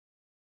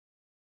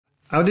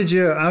How did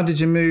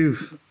you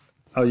move?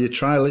 Oh, your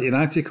trial at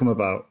United come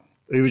about?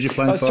 Who was you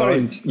playing for?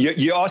 Sorry,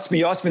 you asked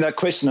me that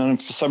question,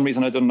 and for some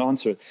reason I didn't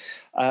answer it.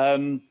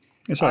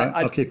 It's all right.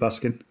 I'll keep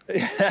asking.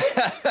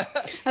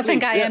 I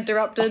think I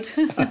interrupted.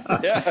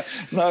 Yeah,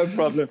 no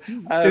problem.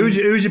 Who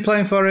was you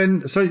playing for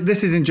in? So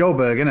this is in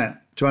Joburg, isn't it?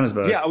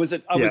 Johannesburg. Yeah, I was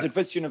at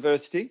Wits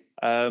University.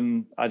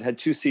 I'd had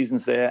 2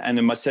 seasons there, and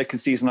in my second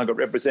season, I got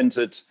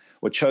represented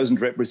or chosen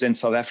to represent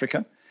South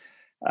Africa.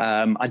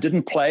 I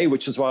didn't play,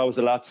 which is why I was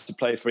allowed to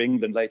play for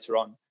England later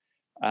on.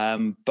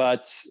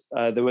 But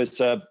there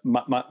was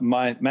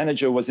my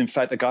manager was in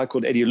fact a guy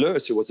called Eddie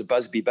Lewis, who was a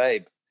Busby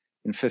babe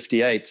in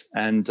 '58,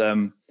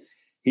 and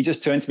he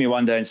just turned to me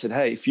one day and said,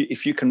 "Hey,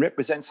 if you can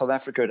represent South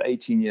Africa at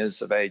 18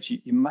 years of age,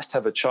 you must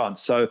have a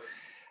chance." So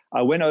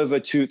I went over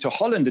to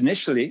Holland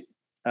initially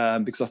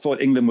because I thought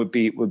England would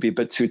be a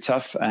bit too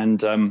tough,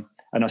 and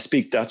I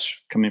speak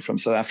Dutch coming from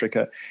South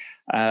Africa,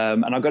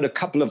 and I got a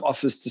couple of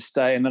offers to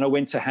stay, and then I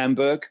went to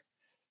Hamburg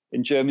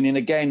in Germany, and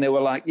again they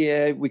were like,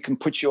 "Yeah, we can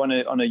put you on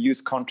a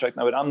youth contract."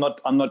 No, I'm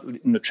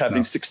not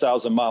traveling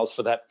 6,000 miles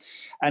for that.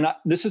 And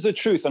this is the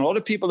truth. And a lot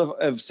of people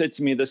have said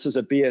to me, "This is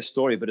a BS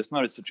story," but it's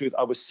not. It's the truth.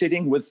 I was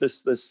sitting with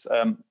this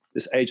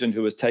agent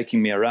who was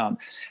taking me around,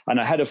 and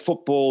I had a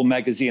football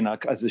magazine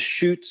as a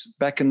shoot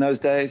back in those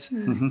days,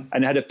 and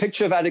it had a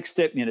picture of Alex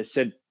Stepney, and it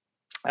said,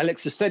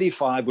 "Alex is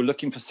 35. We're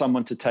looking for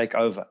someone to take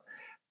over."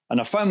 And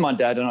I phoned my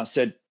dad and I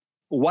said,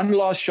 "One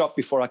last shot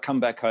before I come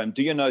back home.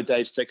 Do you know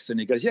Dave Sexton?"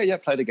 He goes, yeah,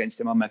 played against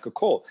him. I'll make a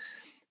call.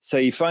 So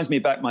he phones me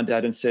back, my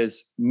dad, and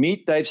says,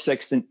 "Meet Dave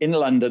Sexton in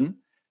London.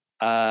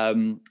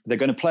 They're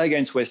going to play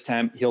against West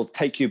Ham. He'll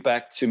take you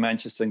back to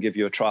Manchester and give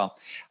you a trial."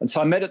 And so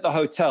I met at the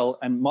hotel,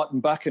 and Martin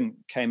Buchan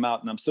came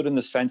out, and I'm stood in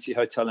this fancy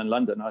hotel in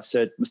London. I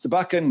said, "Mr.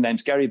 Buchan,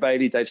 name's Gary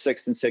Bailey. Dave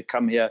Sexton said,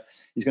 come here.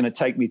 He's going to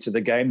take me to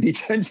the game." And he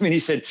turned to me and he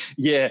said,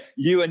 "Yeah,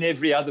 you and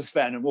every other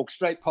fan," and walked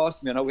straight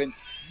past me. And I went,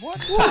 "What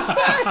was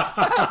that?"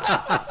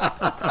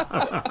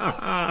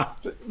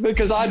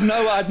 Because I'd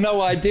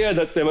no idea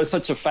that there was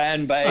such a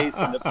fan base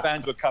and the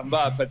fans would come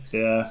up. But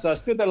so I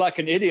stood there like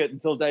an idiot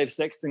until Dave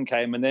Sexton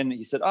came, and then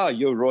he said, "Oh,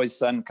 you're Roy's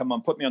son. Come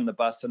on, put me on the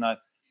bus." And I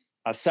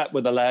sat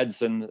with the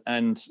lads, and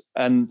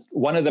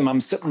one of them, I'm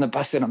sitting in the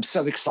bus and I'm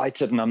so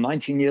excited, and I'm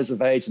 19 years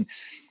of age, and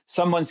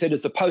someone said,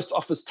 "Is the post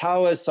office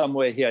tower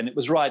somewhere here?" And it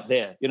was right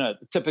there, the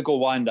typical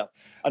wind up.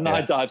 And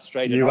I dived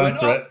straight in. You went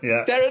for it,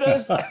 yeah. There it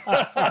is.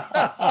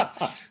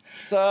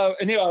 So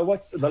anyway, I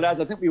watched the lads.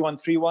 I think we won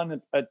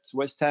 3-1 at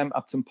West Ham,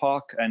 Upton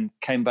Park, and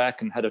came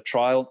back and had a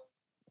trial.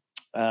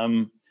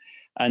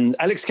 And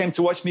Alex came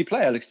to watch me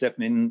play, Alex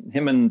Stepney.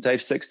 Him and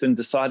Dave Sexton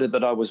decided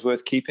that I was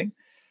worth keeping.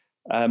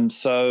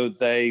 So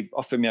they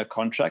offered me a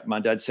contract. My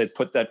dad said,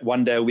 "Put that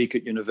 1 day a week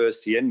at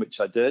university in,"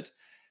 which I did.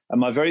 And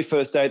my very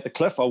first day at the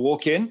Cliff, I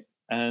walk in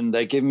and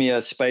they give me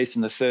a space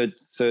in the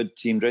third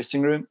team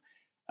dressing room.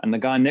 And the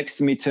guy next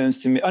to me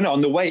turns to me. Oh, no, on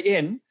the way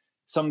in,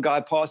 some guy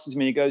passes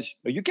me and he goes,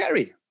 "Are you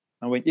Gary?"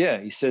 I went, "Yeah."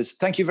 He says,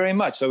 "Thank you very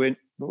much." I went,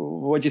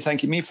 "What are you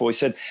thanking me for?" He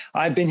said,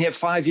 "I've been here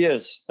 5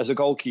 years as a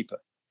goalkeeper,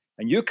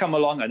 and you come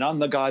along and I'm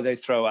the guy they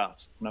throw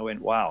out." And I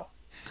went, "Wow,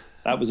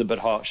 that was a bit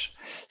harsh."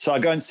 So I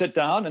go and sit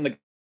down, and the guy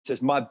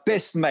says, "My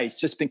best mate's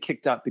just been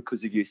kicked out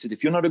because of you." He said,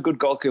 "If you're not a good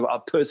goalkeeper, I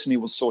personally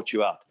will sort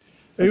you out."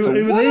 Who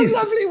were what these? A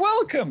lovely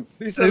welcome.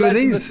 Who were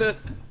these?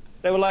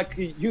 They were like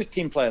youth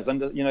team players,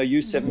 under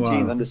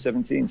U17s, under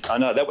 17s. I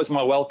know, that was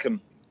my welcome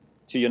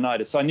to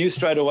United. So I knew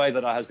straight away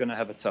that I was going to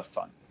have a tough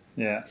time.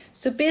 Yeah.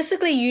 So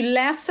basically you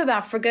left South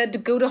Africa to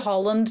go to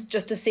Holland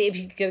just to see if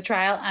you could get a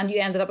trial, and you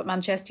ended up at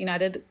Manchester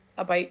United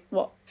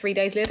about, 3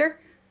 days later?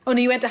 Oh, no,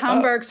 you went to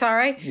Hamburg,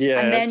 sorry. Yeah.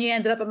 And then you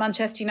ended up at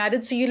Manchester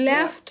United. So you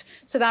left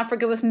South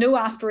Africa with no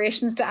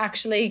aspirations to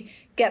actually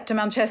get to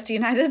Manchester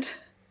United?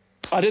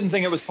 I didn't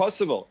think it was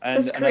possible.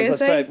 And as I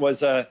say, it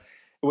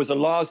was a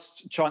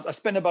last chance. I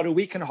spent about a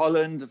week in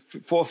Holland,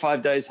 4 or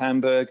 5 days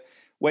Hamburg,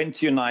 went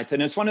to United.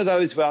 And it's one of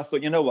those where I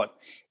thought, you know what,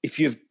 if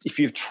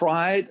you've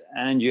tried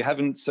and you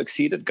haven't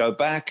succeeded, go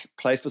back,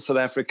 play for South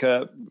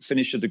Africa,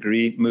 finish a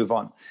degree, move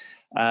on.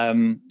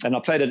 And I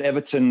played at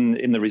Everton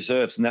in the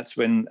reserves, and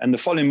the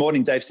following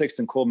morning, Dave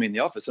Sexton called me in the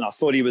office, and I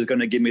thought he was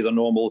going to give me the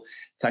normal,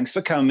 "Thanks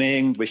for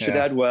coming, wish you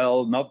did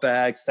well, not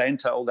bad, stay in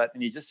touch," all that.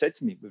 And he just said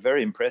to me, "We're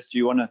very impressed.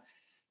 You want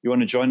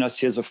to join us?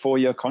 Here's a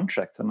 4-year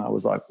contract." And I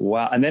was like,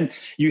 wow. And then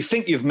you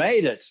think you've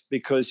made it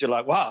because you're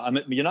like, wow, I'm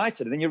at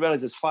United. And then you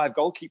realize there's 5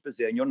 goalkeepers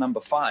there and you're number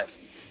 5.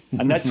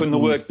 And that's when the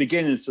work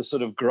begins to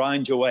sort of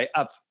grind your way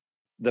up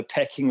the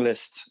pecking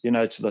list,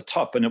 to the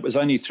top. And it was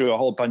only through a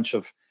whole bunch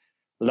of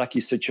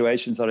lucky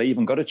situations that I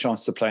even got a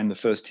chance to play in the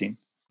first team.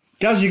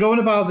 Gaz, you're going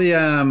about the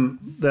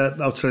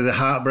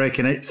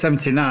heartbreaking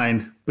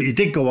 79, but you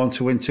did go on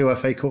to win 2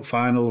 FA Cup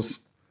finals.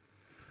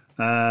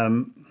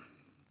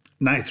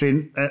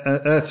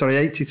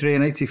 83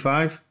 and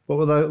 85. What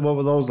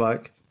were those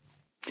like?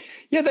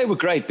 Yeah, they were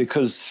great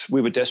because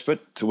we were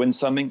desperate to win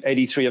something.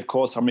 83, of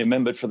course, I'm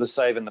remembered for the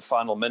save in the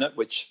final minute,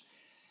 which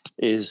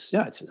is,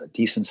 it's a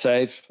decent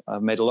save.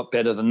 I've made a lot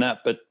better than that,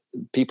 but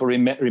people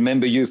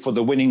remember you for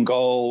the winning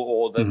goal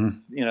or the,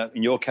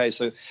 in your case,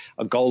 a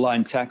goal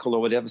line tackle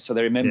or whatever. So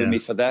they remember me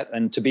for that.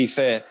 And to be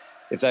fair,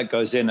 if that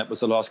goes in, it was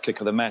the last kick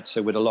of the match.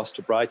 So we'd have lost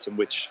to Brighton,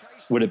 which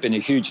would have been a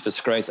huge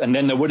disgrace. And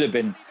then there would have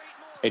been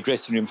a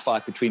dressing room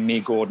fight between me,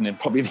 Gordon, and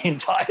probably the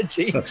entire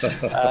team.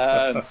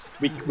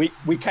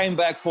 We came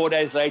back 4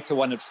 days later,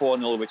 won at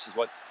 4-0,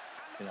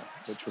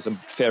 which was a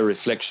fair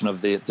reflection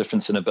of the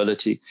difference in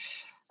ability.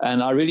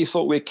 And I really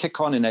thought we'd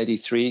kick on in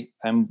 '83,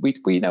 and we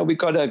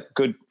got a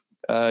good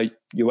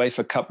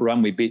UEFA Cup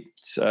run. We beat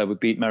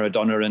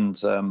Maradona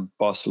and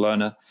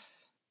Barcelona.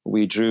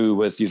 We drew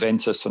with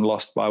Juventus and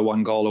lost by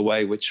 1 goal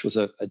away, which was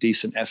a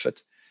decent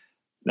effort.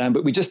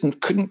 But we just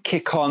couldn't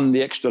kick on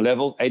the extra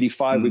level.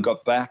 '85, we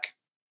got back.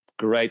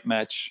 Great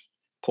match.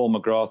 Paul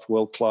McGrath,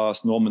 world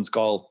class. Norman's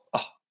goal,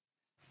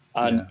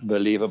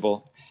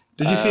 unbelievable.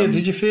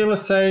 Did you feel a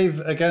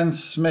save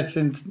against Smith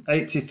in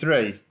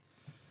 '83?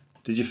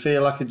 Did you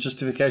feel like a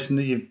justification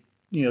that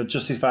you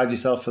justified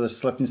yourself for the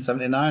slip in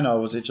 '79, or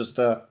was it just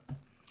a?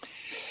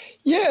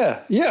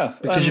 Yeah.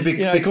 Because you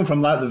become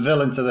from like the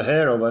villain to the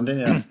hero, then,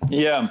 didn't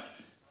you? Yeah,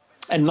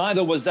 and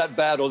neither was that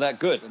bad or that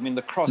good. I mean,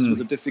 the cross was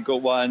a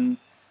difficult one.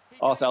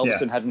 Arthur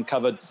Alston hadn't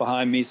covered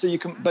behind me,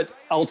 but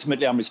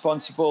ultimately I'm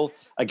responsible.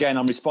 Again,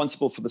 I'm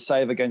responsible for the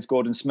save against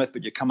Gordon Smith,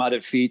 but you come out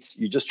at feet,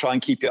 you just try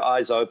and keep your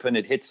eyes open,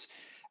 it hits,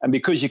 and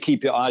because you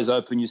keep your eyes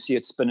open, you see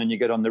it spin and you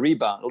get on the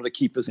rebound. All the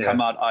keepers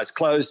come out eyes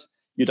closed,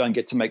 you don't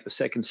get to make the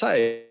second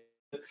save.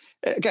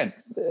 Again,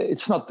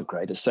 it's not the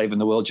greatest save in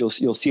the world. You'll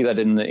see that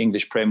in the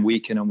English Prem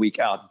week in and week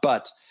out,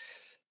 but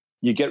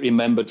you get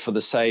remembered for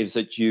the saves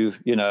that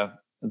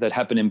that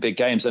happen in big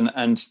games.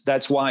 And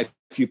that's why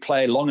if you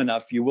play long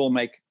enough, you will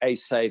make a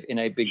save in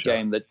a big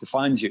game that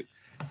defines you.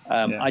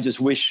 I just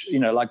wish,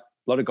 like a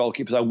lot of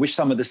goalkeepers, I wish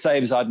some of the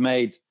saves I'd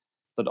made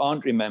that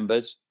aren't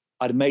remembered,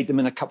 I'd made them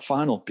in a cup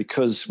final,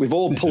 because we've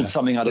all pulled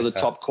something out of the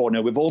top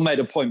corner. We've all made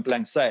a point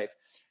blank save,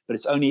 but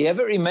it's only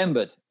ever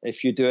remembered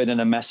if you do it in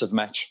a massive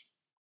match.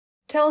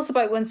 Tell us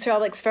about when Sir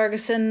Alex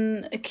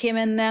Ferguson came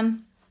in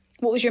then.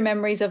 What was your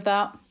memories of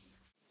that?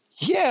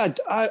 Yeah,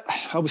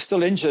 I was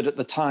still injured at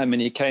the time,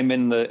 and he came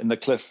in the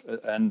cliff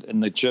and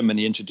in the gym, and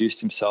he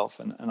introduced himself,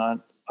 and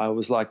I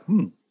was like,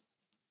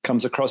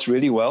 comes across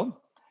really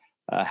well,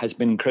 has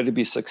been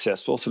incredibly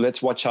successful. So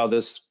let's watch how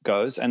this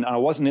goes. And I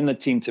wasn't in the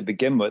team to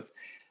begin with,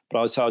 but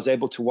I was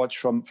able to watch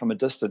from a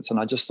distance, and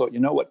I just thought, you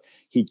know what,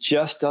 he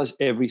just does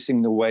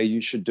everything the way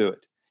you should do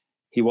it.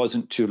 He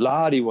wasn't too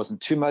loud, he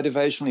wasn't too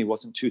motivational, he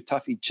wasn't too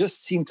tough. He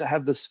just seemed to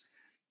have this.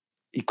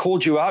 He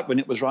called you out when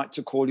it was right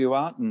to call you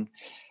out, and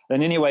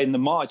anyway, in the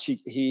March,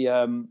 he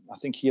I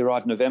think he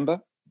arrived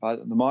November. By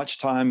the March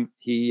time,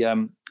 he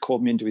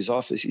called me into his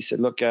office. He said,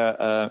 look,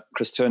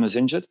 Chris Turner's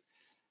injured.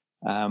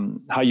 How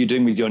are you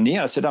doing with your knee?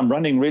 I said, I'm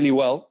running really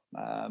well,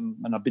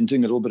 and I've been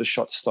doing a little bit of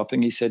shot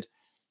stopping. He said,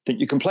 think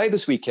you can play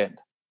this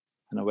weekend?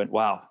 And I went,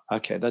 wow,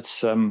 okay,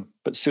 that's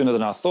but sooner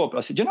than I thought. But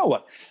I said, you know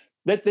what?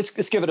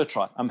 Let's give it a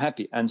try. I'm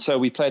happy. And so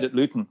we played at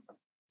Luton.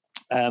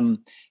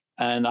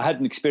 And I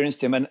hadn't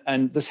experienced him.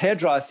 And this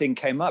hairdryer thing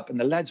came up, and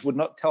the lads would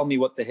not tell me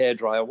what the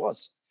hairdryer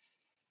was.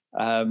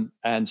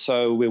 And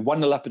so we're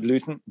 1-0 up at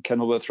Luton,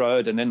 Kenilworth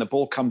Road, and then the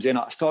ball comes in.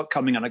 I start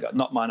coming, and I go,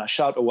 not mine. I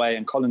shout away,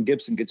 and Colin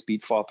Gibson gets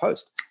beat far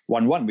post.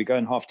 1-1. We go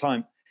in half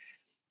time.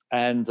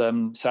 And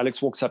Sir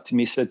Alex walks up to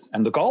me, said,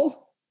 and the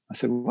goal? I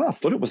said, well, I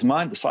thought it was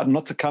mine. Decided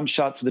not to come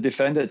shout for the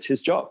defender. It's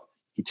his job.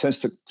 He turns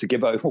to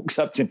Gibbo, walks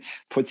up to him,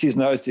 puts his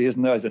nose to his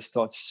nose, and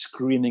starts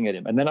screaming at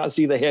him. And then I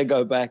see the hair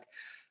go back.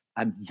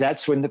 And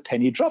that's when the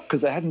penny dropped,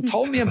 because they hadn't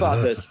told me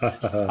about this.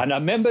 And I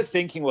remember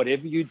thinking,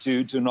 whatever you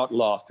do, do not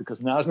laugh, because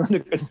now's not a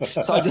good.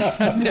 So I just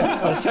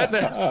sat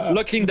there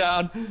looking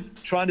down,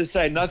 trying to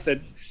say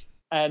nothing.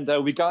 And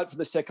we go out for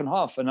the second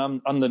half, and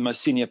I'm the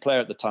most senior player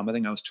at the time. I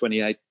think I was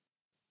 28.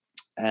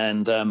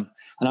 And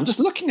I'm just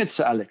looking at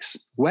Sir Alex,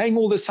 weighing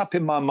all this up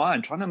in my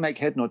mind, trying to make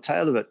head nor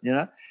tail of it,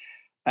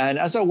 And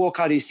as I walk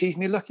out, he sees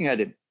me looking at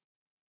him,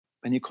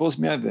 and he calls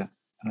me over.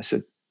 And I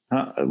said,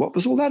 what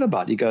was all that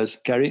about? He goes,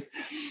 Gary,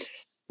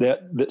 there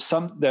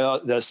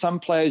are some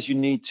players you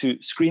need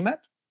to scream at,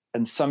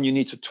 and some you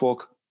need to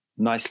talk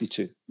nicely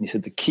to. And he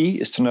said, the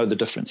key is to know the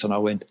difference. And I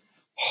went,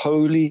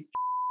 holy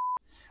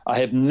I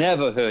have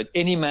never heard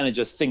any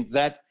manager think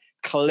that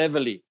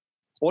cleverly.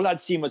 All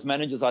I'd seen was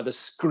managers either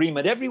scream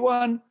at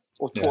everyone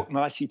or talk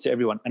nicely to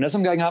everyone. And as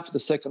I'm going out for the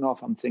second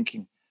half, I'm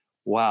thinking,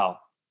 wow,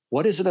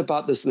 what is it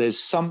about this? There's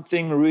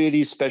something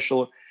really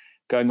special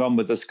going on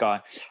with this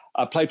guy.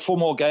 I played 4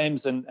 more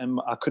games, and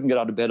I couldn't get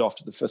out of bed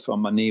after the 5th one.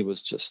 My knee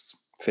was just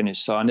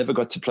finished. So I never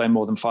got to play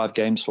more than 5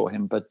 games for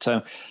him. But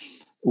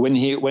when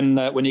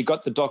he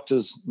got the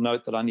doctor's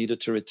note that I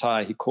needed to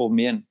retire, he called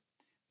me in, and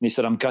he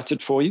said, I'm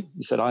gutted for you.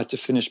 He said, I had to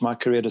finish my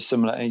career at a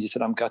similar age. He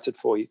said, I'm gutted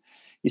for you.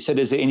 He said,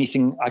 is there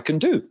anything I can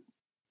do?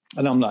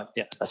 And I'm like,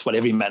 yeah, that's what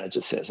every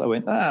manager says. I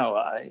went,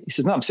 he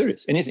said, no, I'm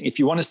serious. Anything. If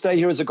you want to stay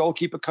here as a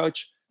goalkeeper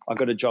coach, I've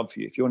got a job for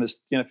you. If you want to,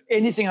 if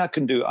anything I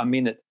can do, I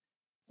mean it.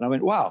 And I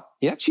went, wow,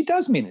 he actually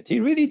does mean it. He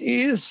really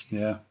is.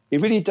 Yeah. He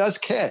really does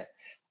care.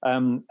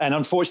 And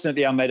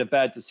unfortunately, I made a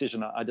bad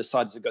decision. I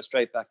decided to go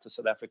straight back to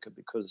South Africa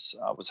because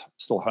I was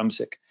still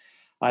homesick.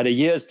 I had a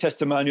year's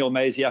testimonial,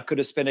 Maisie. I could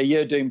have spent a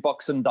year doing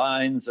box and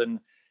dines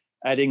and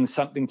adding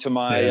something to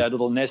my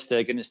little nest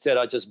egg. And instead,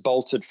 I just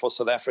bolted for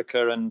South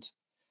Africa and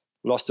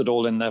lost it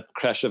all in the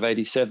crash of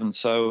 '87.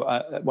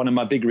 So one of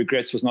my big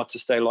regrets was not to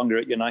stay longer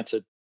at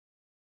United.